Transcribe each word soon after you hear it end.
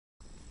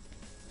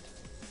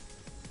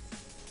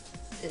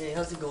Hey,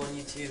 how's it going,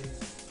 YouTube?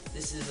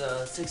 This is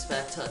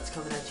SixPackTuts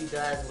coming at you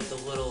guys with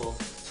a little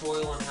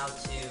tutorial on how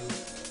to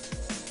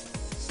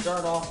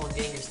start off on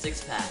getting your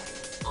six-pack.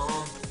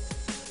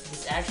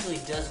 This actually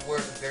does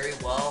work very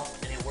well,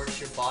 and it works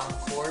your bottom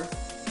core.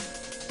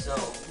 So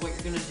what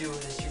you're gonna do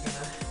is you're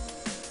gonna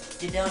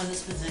get down in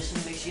this position.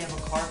 Make sure you have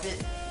a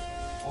carpet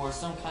or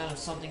some kind of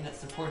something that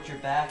supports your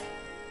back.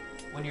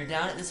 When you're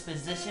down at this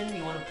position,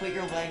 you want to put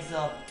your legs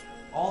up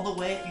all the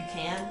way if you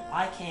can.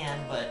 I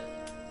can, but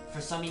for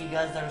some of you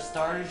guys that are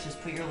starters,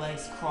 just put your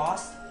legs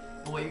crossed.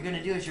 And what you're going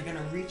to do is you're going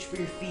to reach for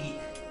your feet,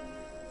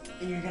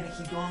 and you're going to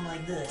keep going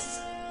like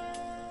this.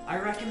 I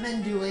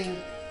recommend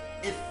doing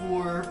it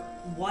for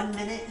 1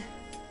 minute,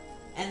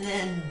 and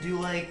then do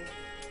like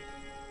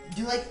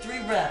 3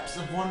 reps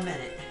of 1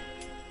 minute.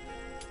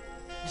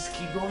 Just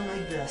keep going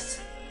like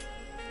this.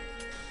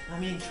 I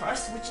mean, try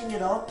switching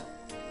it up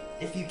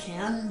if you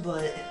can,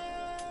 but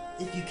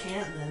if you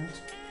can't, then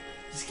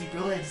just keep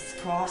your legs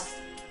crossed.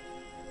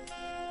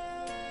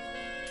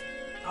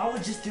 I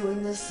was just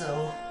doing this,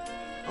 so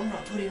I'm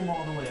not putting them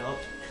all the way up.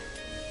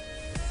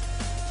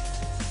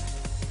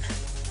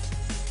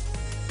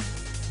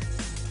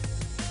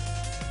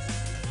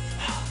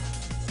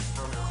 I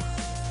don't know.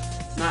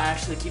 Not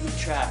actually keeping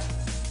track.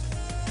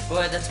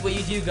 But that's what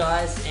you do,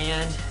 guys,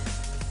 and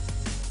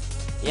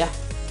yeah.